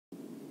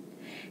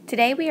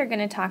Today we are going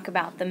to talk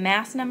about the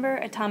mass number,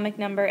 atomic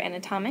number, and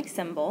atomic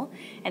symbol,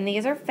 and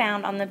these are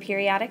found on the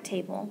periodic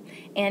table,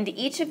 and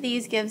each of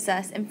these gives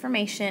us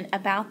information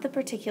about the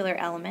particular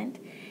element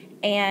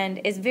and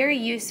is very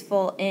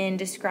useful in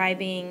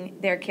describing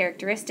their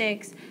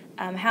characteristics,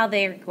 how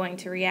they are going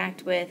to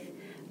react with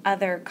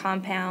other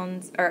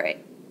compounds or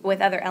with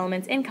other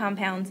elements in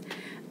compounds,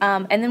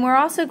 and then we're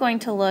also going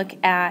to look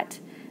at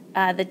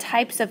the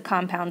types of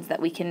compounds that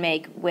we can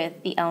make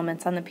with the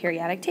elements on the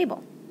periodic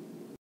table.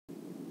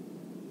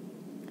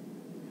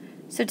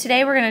 So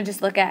today we're going to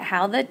just look at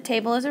how the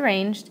table is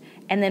arranged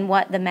and then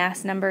what the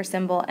mass number,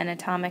 symbol, and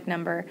atomic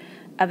number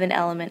of an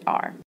element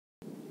are.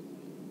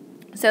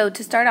 So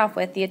to start off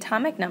with, the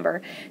atomic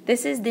number,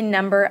 this is the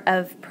number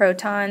of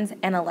protons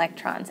and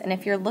electrons. And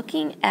if you're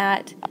looking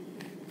at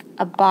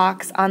a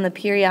box on the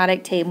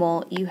periodic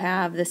table, you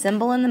have the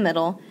symbol in the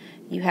middle,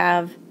 you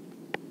have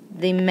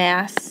the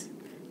mass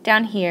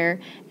down here,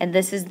 and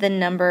this is the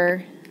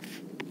number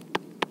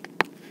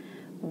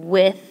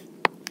with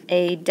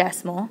a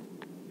decimal.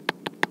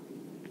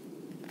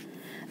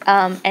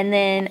 And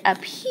then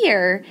up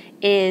here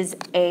is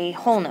a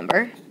whole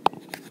number,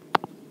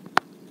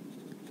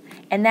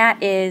 and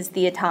that is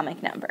the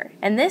atomic number.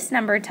 And this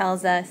number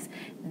tells us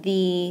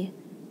the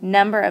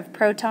number of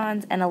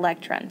protons and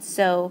electrons.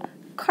 So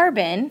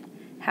carbon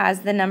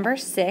has the number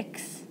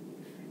 6,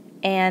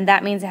 and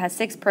that means it has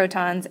 6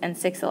 protons and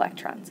 6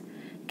 electrons.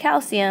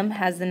 Calcium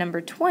has the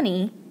number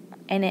 20,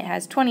 and it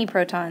has 20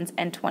 protons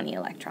and 20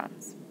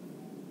 electrons.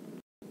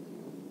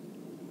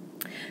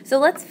 So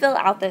let's fill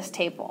out this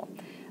table.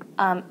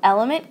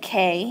 Element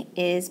K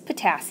is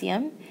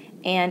potassium,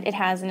 and it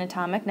has an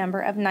atomic number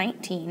of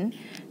 19.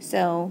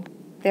 So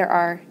there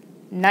are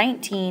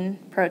 19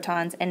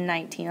 protons and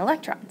 19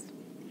 electrons.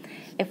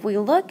 If we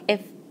look,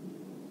 if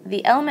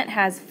the element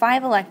has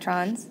 5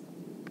 electrons,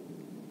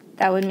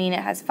 that would mean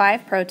it has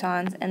 5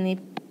 protons, and the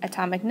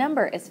atomic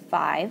number is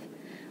 5.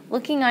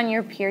 Looking on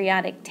your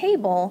periodic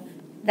table,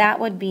 that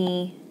would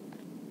be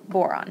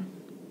boron,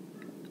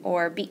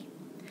 or B.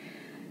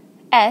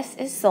 S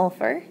is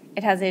sulfur.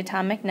 It has an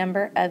atomic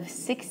number of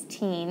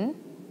 16.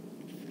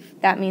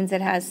 That means it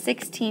has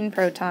 16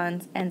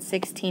 protons and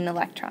 16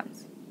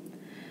 electrons.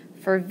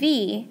 For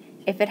V,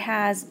 if it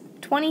has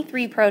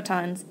 23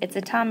 protons, its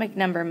atomic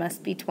number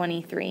must be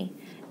 23,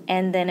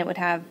 and then it would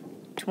have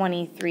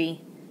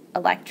 23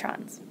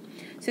 electrons.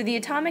 So the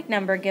atomic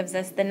number gives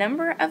us the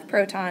number of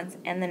protons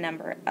and the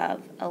number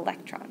of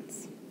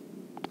electrons.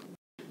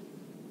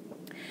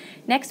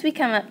 Next we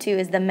come up to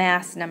is the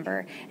mass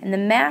number, and the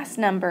mass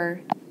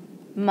number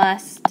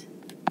must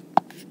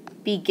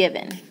be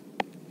given.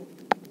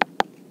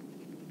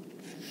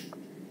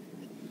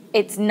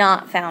 It's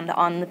not found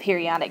on the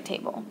periodic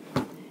table.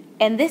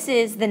 And this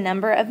is the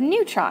number of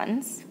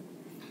neutrons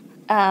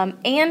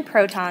and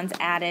protons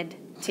added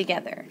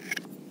together.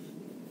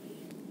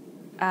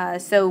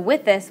 So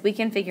with this, we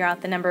can figure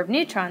out the number of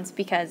neutrons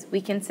because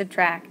we can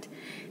subtract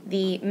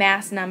the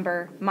mass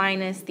number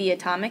minus the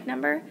atomic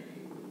number,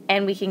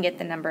 and we can get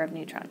the number of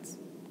neutrons.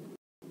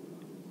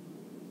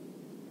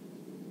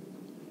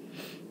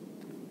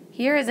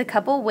 Here is a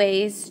couple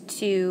ways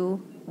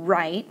to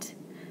write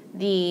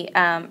the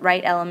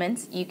right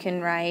elements. You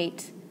can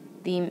write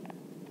the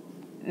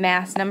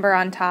mass number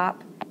on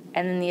top,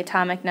 and then the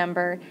atomic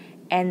number,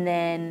 and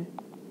then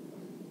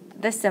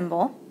the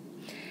symbol.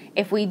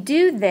 If we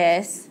do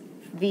this,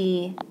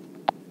 the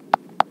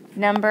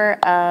number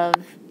of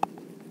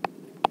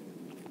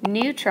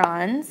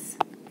neutrons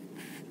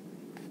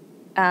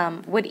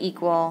would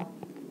equal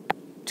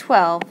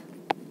 12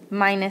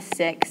 minus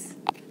 6.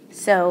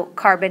 So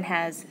carbon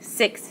has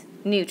 6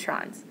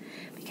 neutrons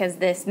because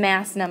this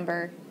mass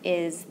number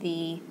is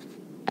the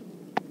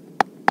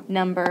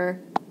number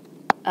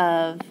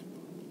of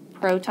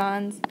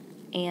protons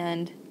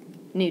and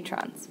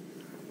neutrons.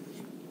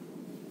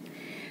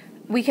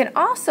 We can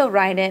also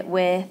write it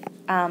with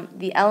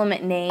the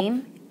element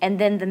name and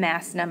then the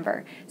mass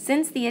number.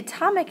 Since the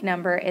atomic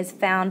number is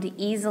found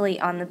easily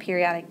on the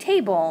periodic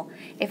table,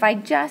 if I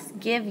just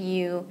give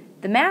you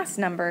the mass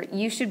number,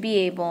 you should be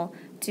able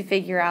to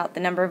figure out the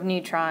number of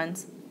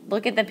neutrons.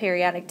 Look at the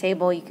periodic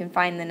table, you can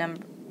find the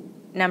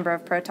number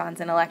of protons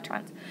and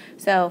electrons.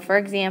 So for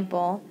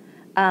example,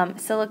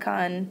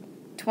 silicon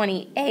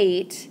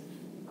 28,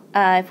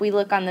 if we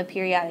look on the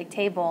periodic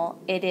table,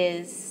 it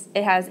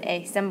has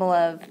a symbol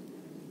of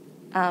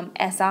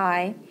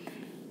Si,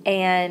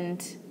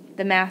 and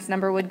the mass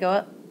number would go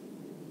up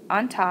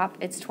on top,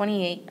 it's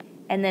 28,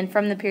 and then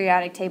from the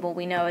periodic table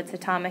we know its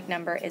atomic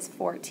number is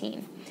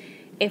 14.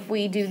 If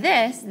we do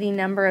this, the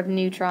number of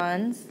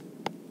neutrons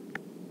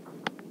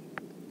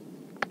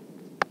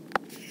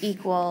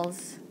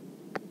equals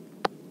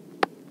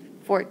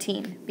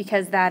 14,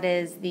 because that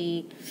is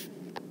the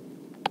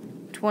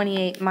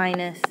 28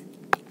 minus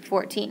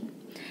 14.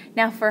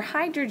 Now for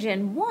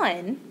hydrogen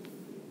 1,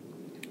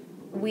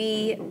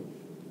 we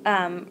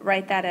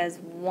write that as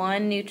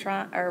 1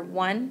 neutron, or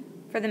 1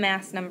 for the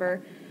mass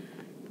number.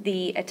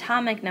 The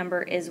atomic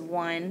number is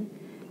 1.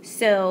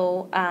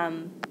 So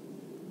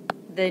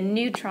the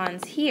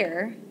neutrons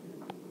here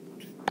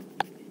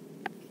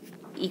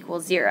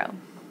equals 0,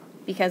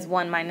 because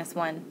 1 minus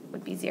 1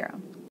 would be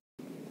 0.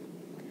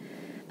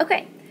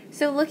 Okay,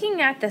 so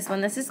looking at this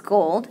one, this is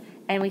gold,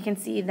 and we can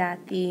see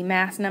that the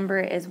mass number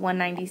is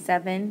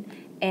 197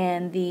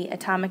 and the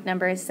atomic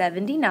number is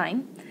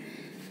 79.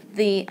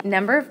 The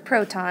number of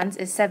protons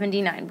is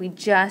 79. We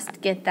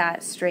just get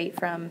that straight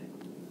from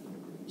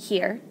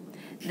here.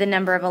 The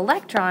number of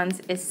electrons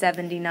is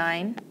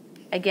 79.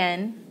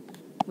 Again,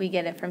 we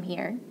get it from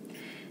here.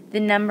 The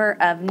number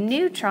of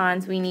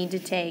neutrons, we need to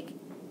take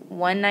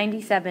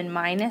 197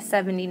 minus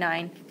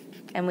 79,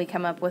 and we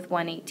come up with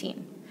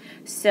 118.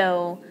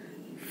 So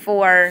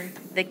for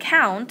the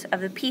count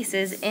of the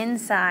pieces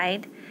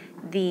inside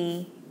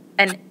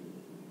an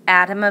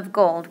atom of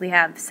gold, we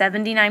have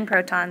 79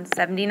 protons,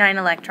 79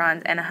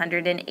 electrons, and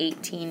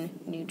 118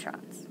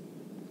 neutrons.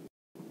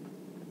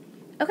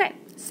 Okay,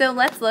 so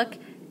let's look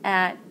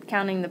at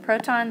counting the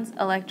protons,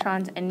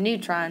 electrons, and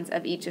neutrons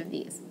of each of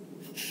these.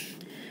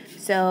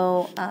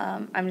 So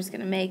I'm just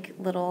going to make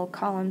little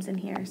columns in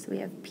here. So we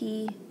have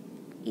P,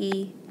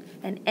 E,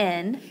 and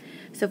N.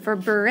 So for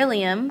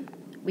beryllium,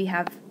 we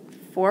have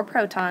 4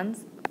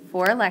 protons,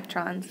 4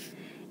 electrons,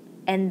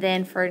 and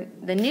then for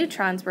the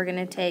neutrons, we're going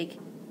to take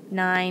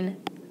 9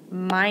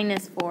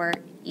 minus 4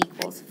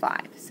 equals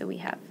 5. So we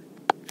have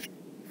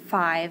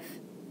 5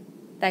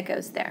 that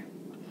goes there.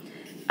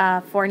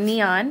 For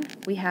neon,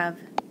 we have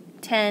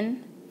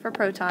 10 for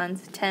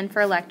protons, 10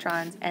 for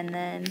electrons, and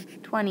then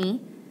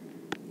 20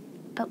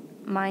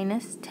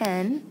 minus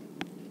 10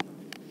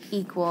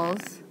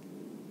 equals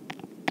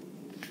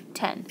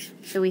 10.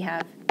 So we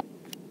have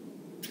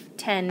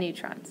 10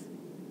 neutrons.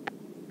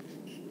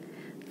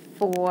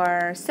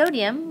 For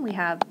sodium, we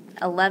have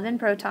 11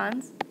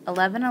 protons,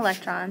 11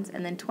 electrons,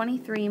 and then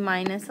 23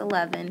 minus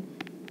 11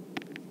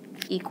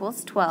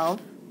 equals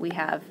 12. We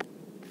have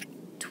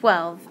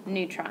 12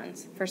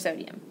 neutrons for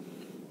sodium.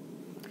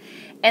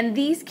 And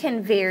these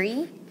can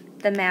vary,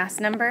 the mass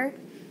number.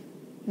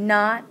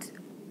 Not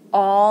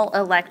all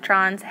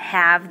electrons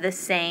have the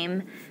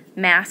same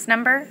mass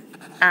number.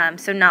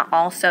 So not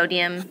all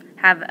sodium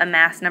have a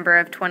mass number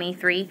of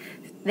 23.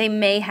 They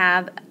may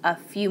have a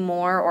few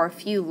more or a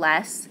few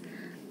less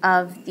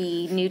of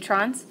the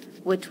neutrons,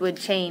 which would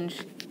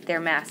change their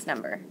mass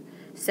number.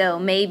 So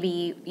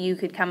maybe you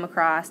could come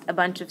across a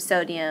bunch of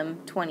sodium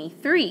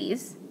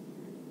 23s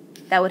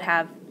that would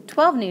have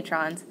 12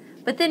 neutrons,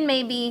 but then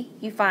maybe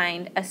you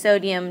find a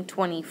sodium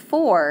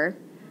 24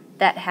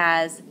 that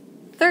has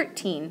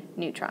 13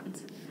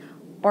 neutrons.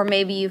 Or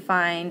maybe you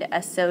find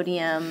a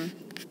sodium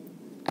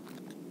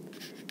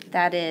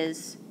that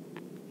is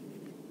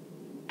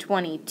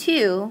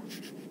 22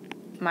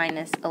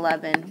 minus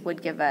 11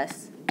 would give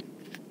us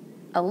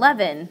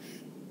 11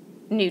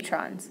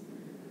 neutrons.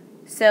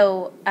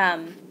 So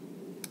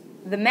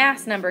the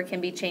mass number can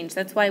be changed.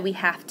 That's why we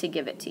have to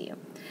give it to you.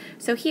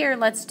 So here,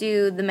 let's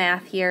do the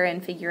math here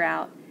and figure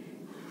out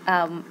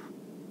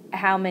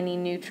how many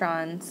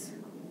neutrons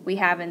we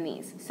have in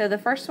these. So the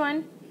first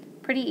one,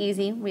 pretty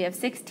easy. We have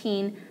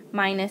 16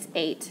 minus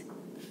 8.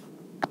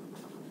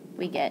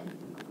 We get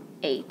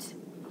 8.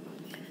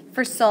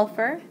 For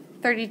sulfur,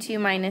 32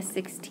 minus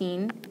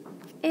 16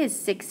 is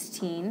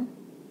 16.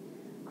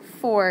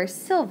 For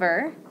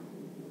silver,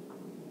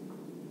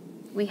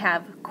 we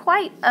have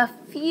quite a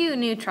few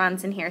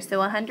neutrons in here. So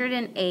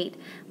 108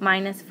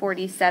 minus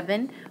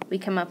 47, we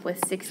come up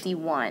with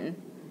 61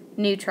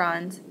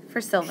 neutrons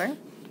for silver.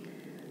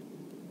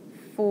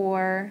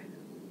 For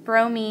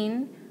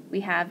bromine,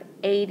 we have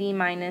 80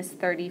 minus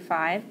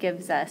 35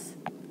 gives us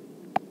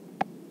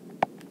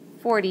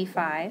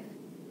 45.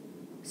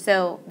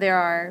 So there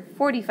are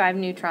 45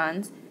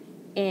 neutrons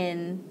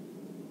in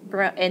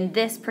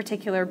this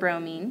particular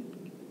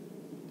bromine.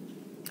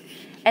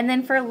 And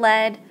then for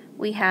lead,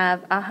 we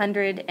have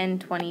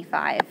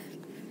 125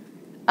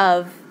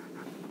 of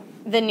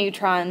the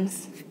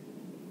neutrons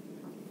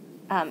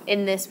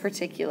in this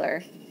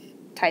particular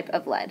type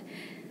of lead.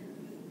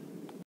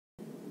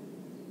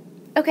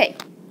 Okay,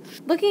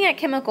 looking at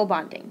chemical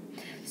bonding.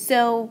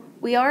 So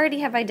we already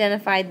have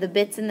identified the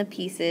bits and the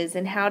pieces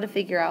and how to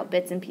figure out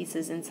bits and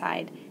pieces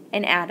inside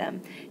an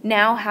atom.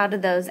 Now, how do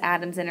those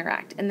atoms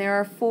interact? And there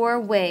are 4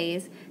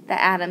 ways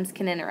that atoms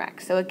can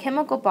interact. So a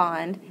chemical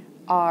bond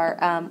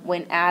are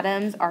when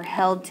atoms are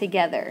held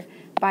together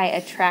by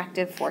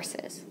attractive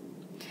forces.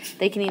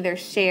 They can either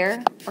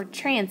share or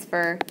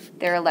transfer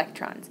their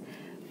electrons.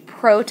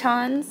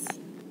 Protons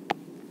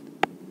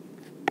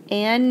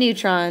and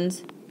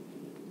neutrons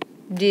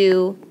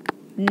do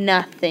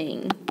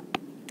nothing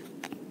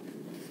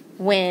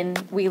when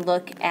we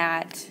look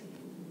at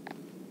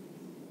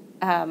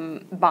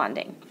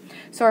bonding.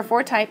 So our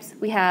 4 types,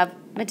 we have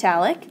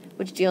metallic,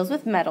 which deals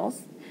with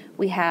metals.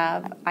 We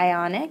have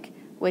ionic,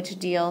 which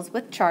deals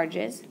with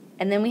charges.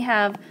 And then we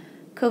have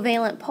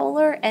covalent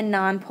polar and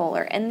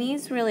nonpolar. And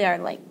these really are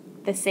like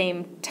the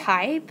same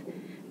type,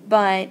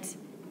 but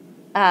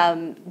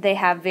they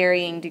have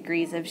varying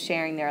degrees of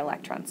sharing their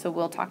electrons. So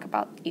we'll talk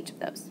about each of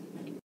those.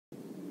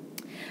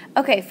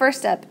 Okay,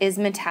 first up is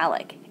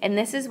metallic. And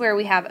this is where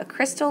we have a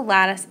crystal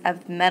lattice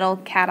of metal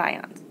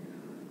cations.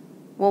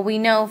 Well, we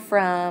know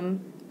from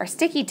our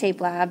sticky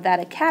tape lab that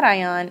a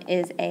cation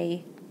is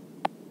a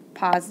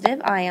positive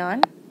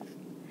ion,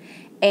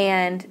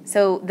 and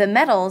so the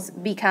metals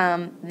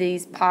become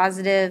these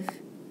positive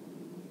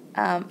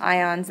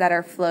ions that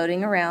are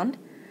floating around,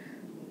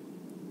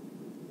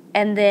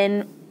 and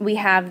then we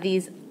have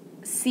these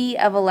sea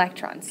of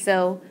electrons.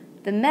 So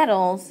the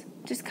metals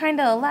just kind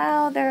of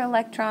allow their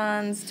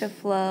electrons to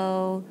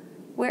flow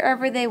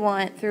wherever they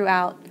want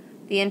throughout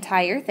the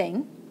entire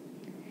thing.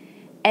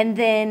 And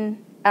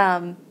then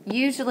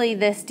usually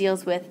this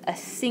deals with a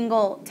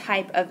single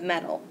type of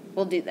metal.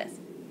 We'll do this.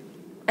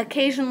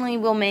 Occasionally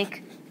we'll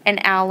make an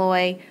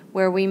alloy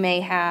where we may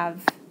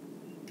have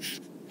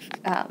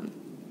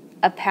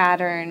a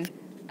pattern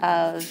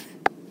of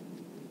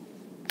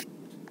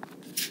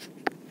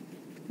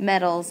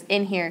metals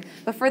in here,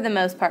 but for the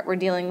most part we're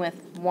dealing with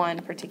one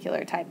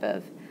particular type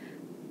of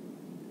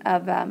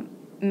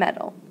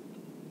metal.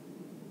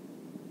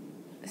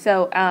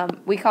 So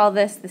we call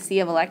this the sea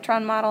of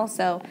electron model.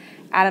 So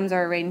atoms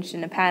are arranged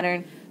in a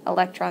pattern,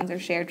 electrons are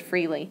shared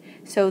freely.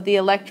 So the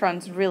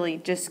electrons really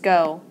just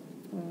go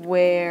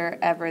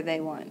wherever they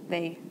want.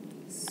 They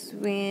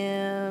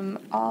swim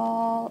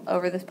all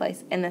over this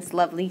place in this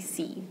lovely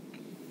sea.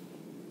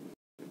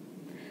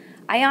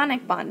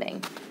 Ionic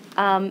bonding.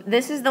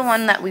 This is the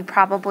one that we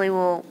probably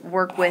will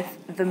work with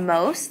the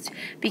most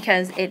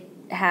because it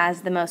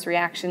has the most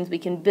reactions. We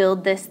can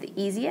build this the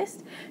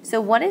easiest. So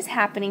what is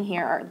happening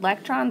here? Our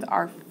electrons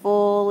are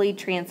fully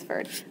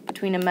transferred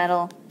between a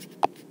metal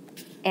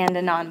and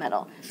a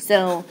nonmetal.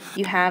 So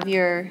you have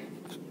your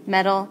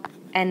metal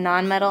and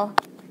nonmetal,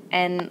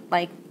 and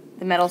like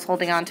the metal's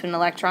holding on to an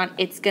electron,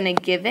 it's going to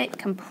give it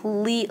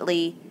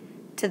completely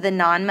to the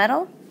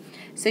nonmetal.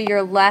 So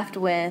you're left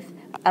with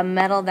a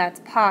metal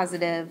that's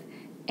positive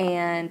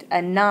and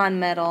a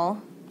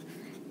nonmetal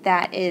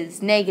that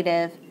is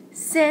negative.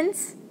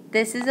 Since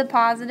this is a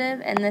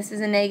positive and this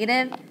is a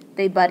negative,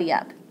 they buddy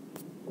up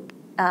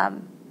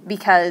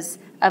because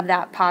of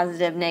that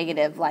positive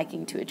negative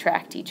liking to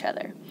attract each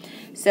other.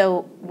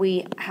 So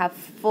we have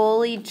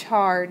fully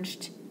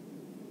charged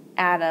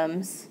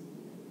atoms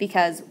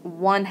because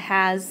one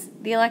has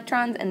the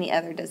electrons and the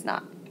other does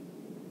not.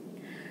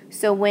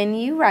 So when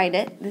you write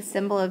it, the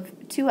symbol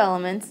of two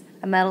elements,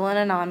 a metal and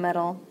a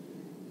nonmetal,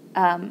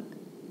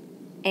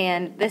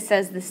 and this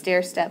says the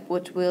stair step,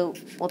 which we'll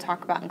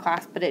talk about in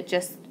class, but it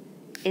just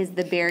is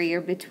the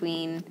barrier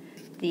between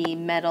the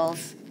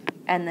metals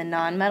and the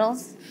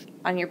nonmetals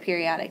on your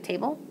periodic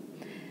table.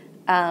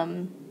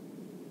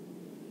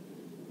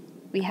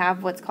 We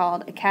have what's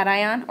called a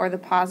cation, or the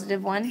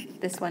positive one.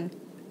 This one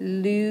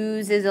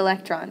loses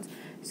electrons.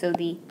 So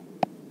the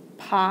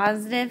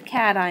positive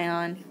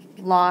cation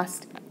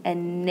lost a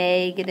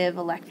negative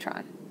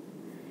electron.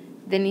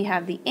 Then you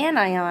have the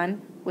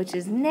anion, which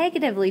is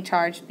negatively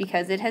charged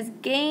because it has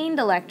gained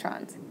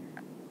electrons.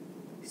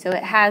 So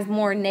it has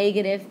more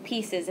negative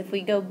pieces. If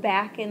we go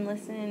back and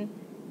listen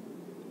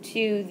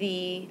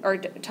to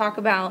talk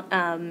about,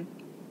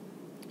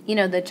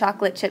 the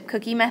chocolate chip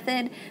cookie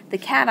method, the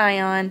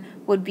cation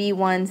would be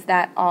ones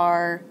that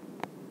are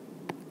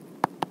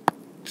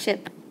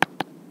chip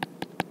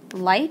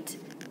light,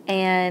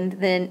 and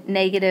the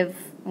negative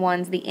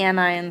ones, the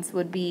anions,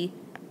 would be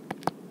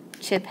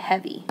chip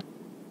heavy.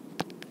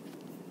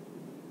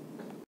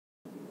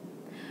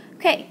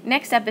 Okay,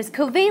 next up is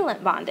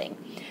covalent bonding.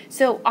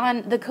 So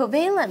on the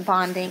covalent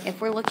bonding, if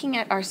we're looking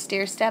at our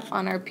stair step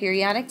on our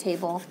periodic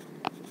table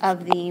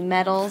of the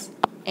metals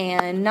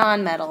and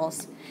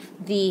nonmetals,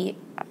 the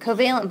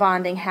covalent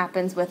bonding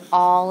happens with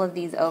all of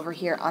these over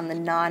here on the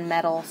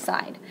nonmetal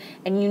side.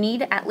 And you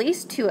need at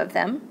least two of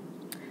them.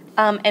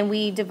 And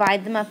we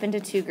divide them up into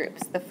two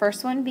groups. The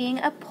first one being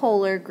a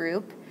polar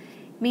group,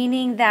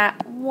 meaning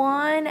that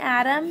one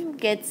atom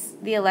gets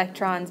the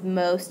electrons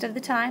most of the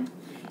time.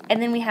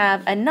 And then we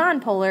have a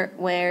nonpolar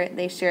where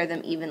they share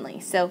them evenly.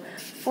 So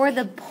for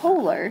the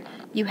polar,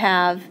 you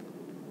have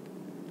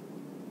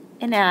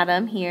an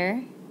atom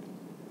here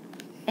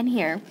and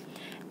here.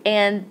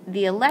 And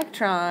the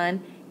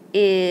electron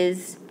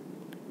is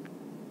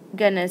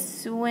going to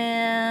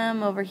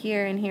swim over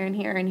here and here and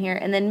here and here,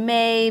 and then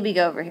maybe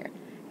go over here.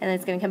 And then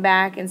it's going to come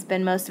back and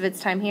spend most of its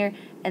time here,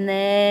 and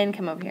then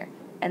come over here,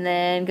 and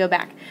then go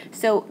back.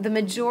 So the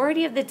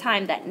majority of the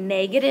time, that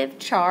negative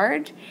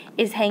charge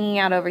is hanging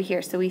out over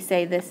here. So we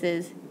say this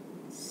is,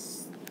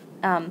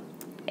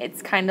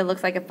 it kind of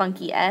looks like a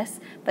funky S,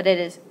 but it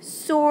is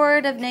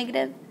sort of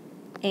negative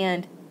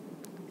and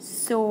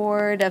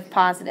sort of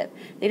positive.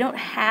 They don't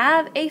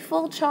have a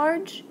full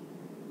charge,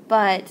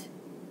 but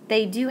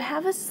they do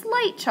have a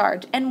slight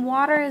charge, and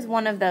water is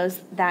one of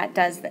those that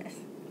does this.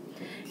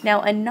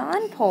 Now, a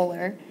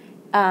nonpolar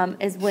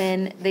is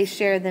when they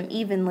share them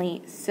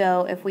evenly.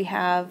 So if we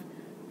have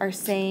our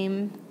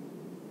same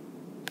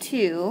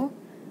two,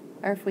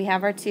 or if we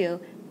have our two,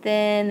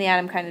 then the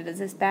atom kind of does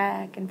this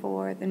back and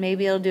forth, and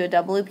maybe it'll do a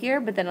double loop here,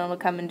 but then it'll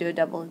come and do a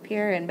double loop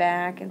here, and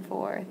back and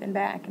forth, and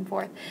back and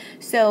forth.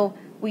 So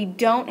we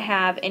don't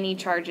have any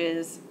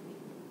charges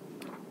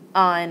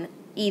on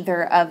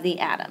either of the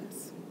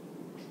atoms.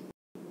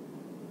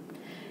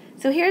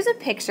 So here's a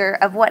picture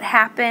of what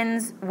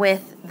happens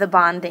with the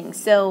bonding.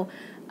 So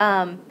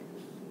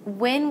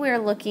when we're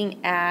looking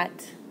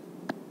at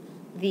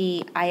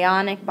the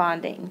ionic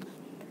bonding,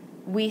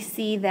 we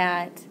see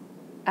that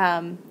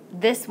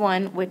this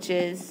one, which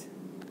is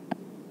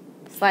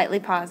slightly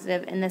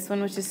positive, and this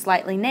one, which is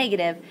slightly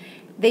negative,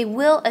 they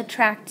will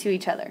attract to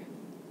each other,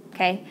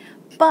 okay?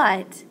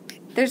 But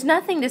there's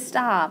nothing to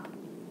stop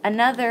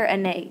another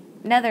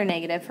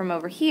negative from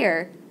over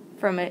here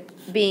from it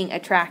being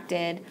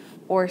attracted,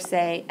 or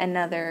say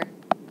another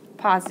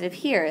positive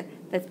here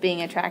that's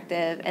being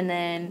attractive, and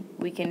then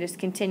we can just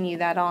continue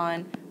that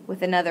on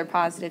with another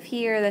positive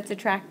here that's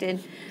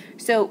attracted.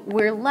 So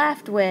we're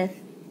left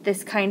with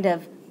this kind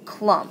of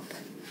clump.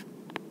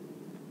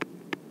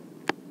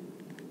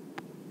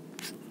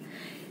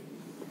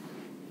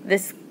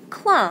 This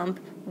clump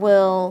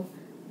will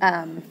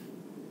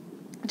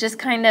just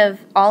kind of,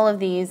 all of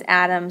these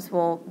atoms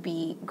will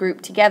be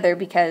grouped together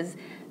because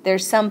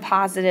there's some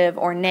positive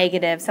or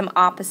negative, some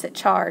opposite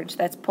charge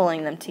that's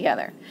pulling them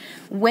together.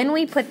 When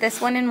we put this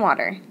one in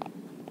water,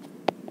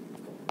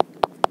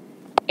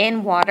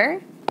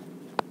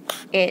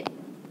 it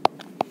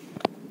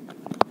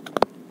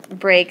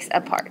breaks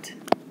apart.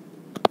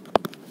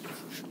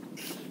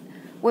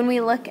 When we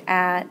look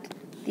at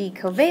the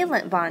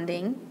covalent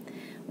bonding,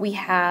 we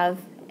have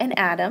an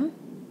atom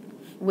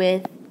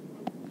with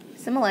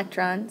some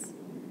electrons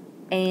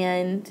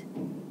and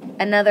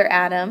another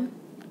atom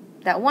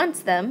that wants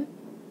them,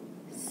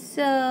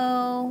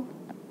 so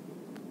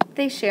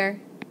they share.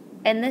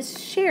 And this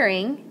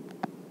sharing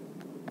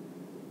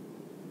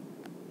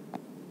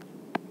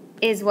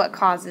is what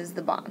causes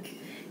the bond.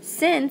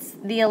 Since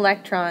the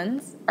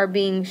electrons are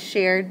being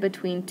shared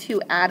between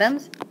two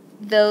atoms,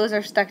 those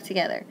are stuck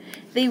together.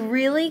 They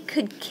really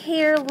could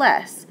care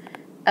less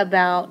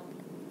about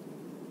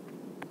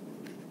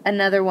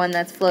another one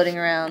that's floating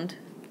around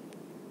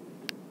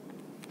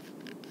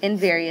in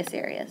various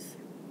areas.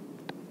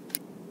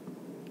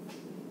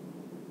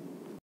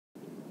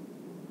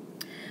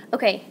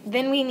 Okay,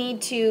 then we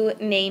need to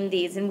name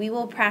these, and we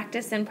will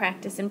practice and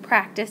practice and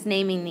practice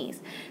naming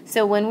these.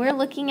 So when we're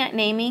looking at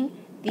naming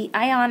the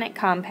ionic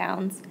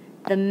compounds,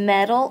 the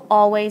metal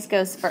always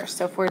goes first.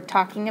 So if we're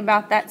talking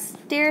about that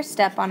stair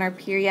step on our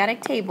periodic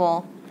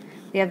table,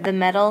 we have the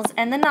metals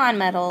and the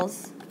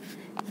nonmetals.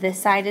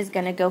 This side is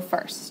going to go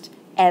first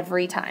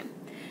every time.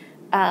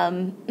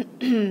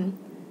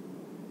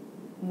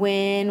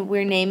 When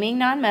we're naming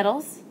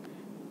nonmetals,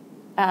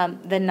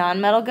 the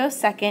nonmetal goes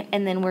second,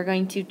 and then we're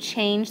going to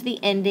change the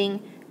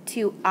ending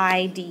to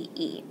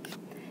IDE.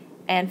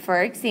 And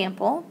for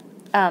example,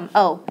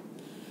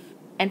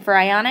 and for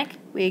ionic,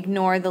 we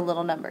ignore the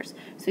little numbers.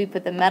 So we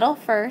put the metal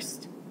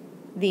first,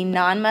 the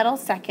nonmetal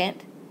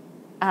second,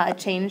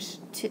 change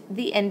to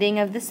the ending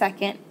of the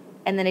second,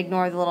 and then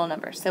ignore the little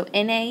numbers. So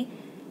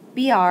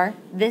NaBr,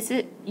 this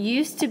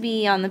used to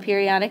be on the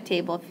periodic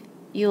table. If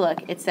you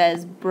look, it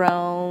says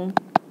bromine.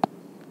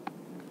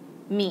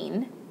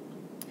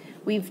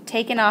 We've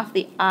taken off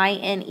the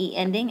INE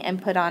ending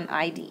and put on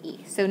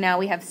IDE. So now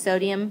we have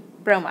sodium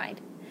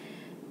bromide.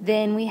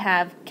 Then we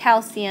have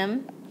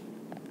calcium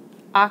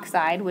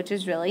oxide, which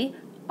is really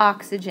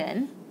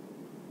oxygen.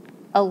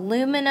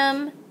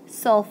 Aluminum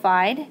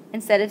sulfide,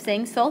 instead of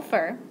saying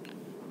sulfur.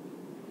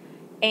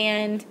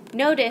 And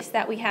notice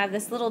that we have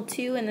this little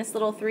 2 and this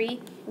little 3.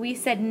 We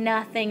said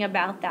nothing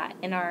about that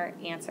in our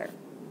answer,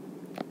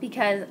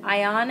 because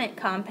ionic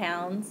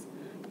compounds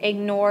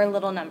ignore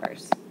little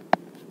numbers.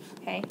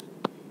 Okay?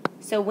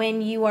 So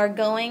when you are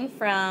going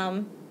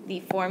from the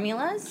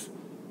formulas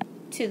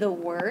to the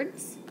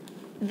words,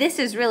 this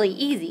is really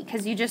easy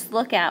because you just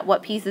look at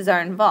what pieces are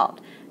involved.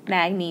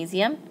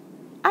 Magnesium,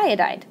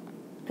 iodide.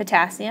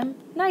 Potassium,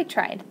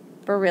 nitride.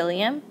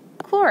 Beryllium,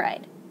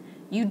 chloride.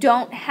 You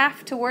don't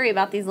have to worry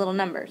about these little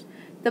numbers.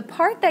 The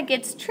part that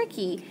gets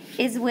tricky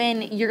is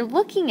when you're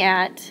looking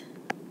at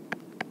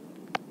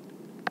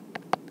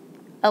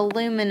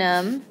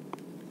aluminum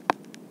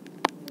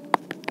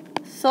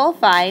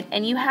sulfide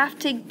and you have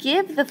to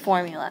give the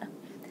formula.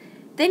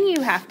 Then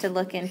you have to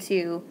look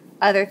into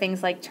other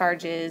things like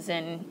charges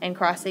and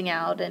crossing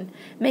out and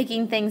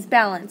making things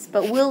balance,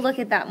 but we'll look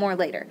at that more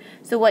later.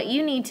 So what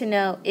you need to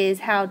know is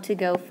how to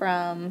go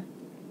from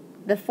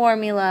the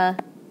formula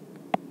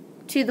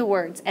to the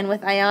words, and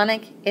with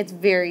ionic, it's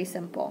very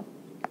simple.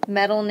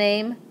 Metal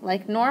name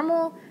like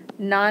normal,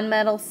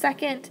 non-metal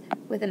second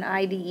with an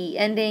IDE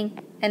ending,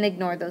 and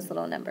ignore those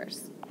little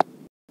numbers.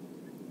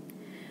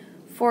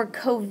 For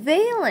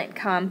covalent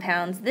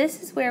compounds,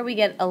 this is where we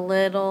get a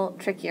little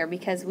trickier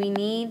because we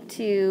need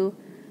to,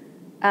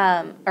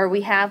 or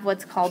we have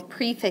what's called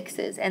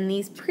prefixes, and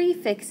these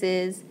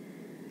prefixes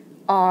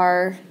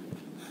are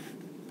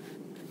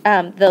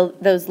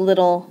those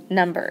little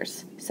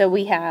numbers. So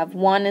we have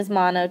 1 is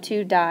mono,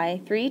 2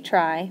 di, 3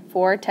 tri,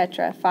 4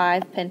 tetra,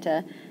 5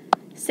 penta,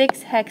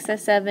 6 hexa,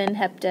 7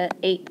 hepta,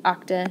 8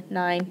 octa,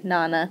 9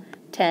 nona,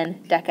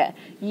 10 deca.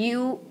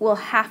 You will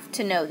have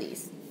to know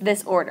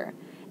this order,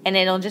 and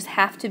it'll just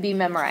have to be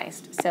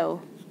memorized.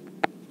 So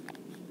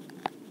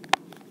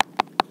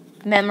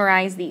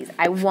memorize these.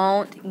 I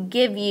won't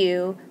give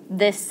you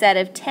this set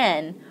of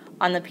 10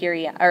 on the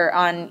period or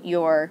on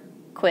your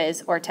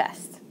quiz or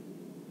test.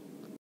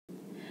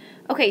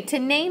 Okay, to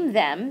name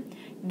them,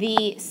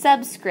 the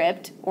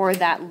subscript, or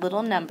that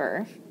little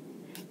number,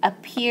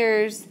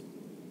 appears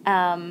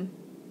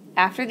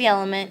after the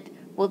element.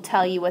 Will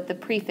tell you what the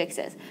prefix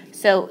is.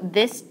 So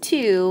this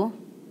 2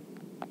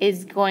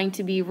 is going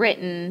to be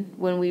written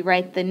when we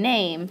write the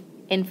name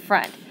in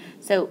front.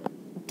 So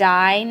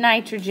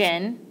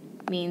dinitrogen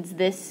means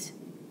this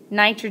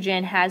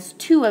nitrogen has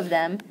 2 of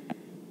them.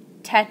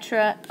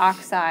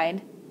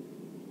 Tetraoxide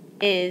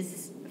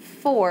is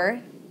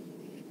 4,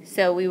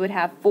 so we would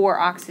have 4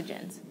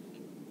 oxygens.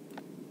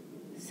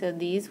 So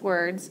these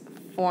words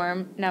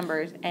form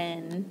numbers,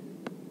 and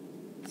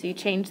so you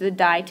change the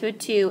di to a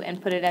 2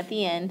 and put it at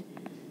the end.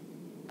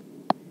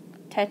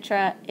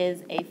 Tetra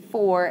is a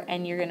 4,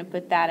 and you're going to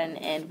put that in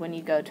the end when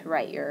you go to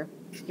write your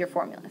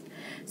formulas.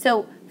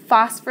 So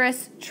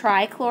phosphorus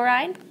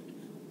trichloride.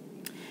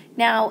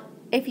 Now,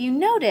 if you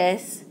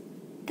notice,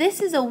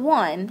 this is a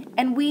 1,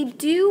 and we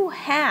do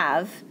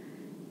have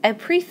a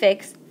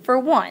prefix for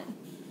 1.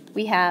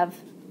 We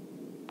have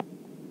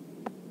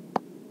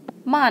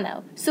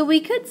mono. So we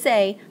could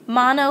say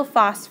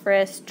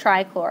monophosphorus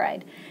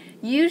trichloride.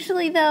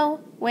 Usually,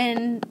 though,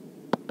 when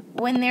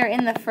they're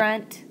in the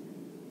front,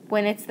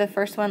 when it's the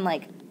first one,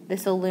 like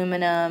this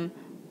aluminum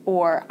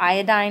or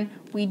iodine,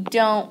 we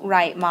don't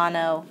write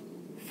mono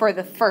for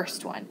the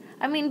first one.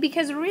 I mean,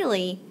 because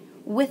really,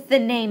 with the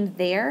name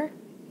there,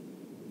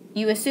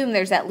 you assume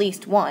there's at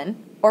least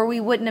 1, or we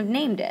wouldn't have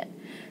named it.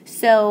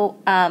 So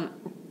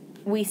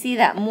we see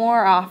that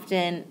more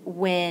often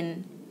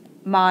when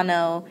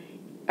mono,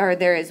 or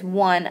there is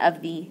 1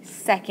 of the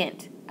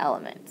second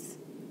elements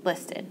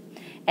listed,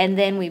 and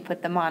then we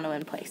put the mono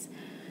in place.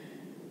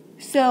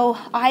 So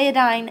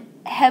iodine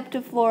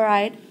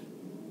heptafluoride,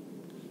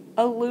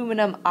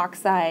 aluminum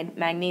oxide,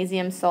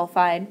 magnesium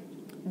sulfide,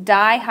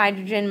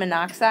 dihydrogen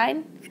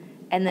monoxide,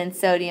 and then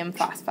sodium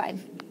phosphide.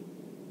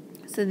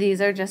 So these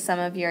are just some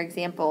of your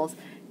examples.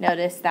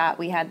 Notice that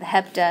we had the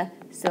hepta,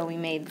 so we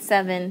made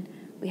 7.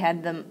 We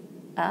had the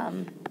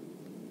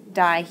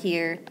di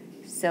here,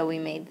 so we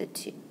made the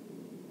 2.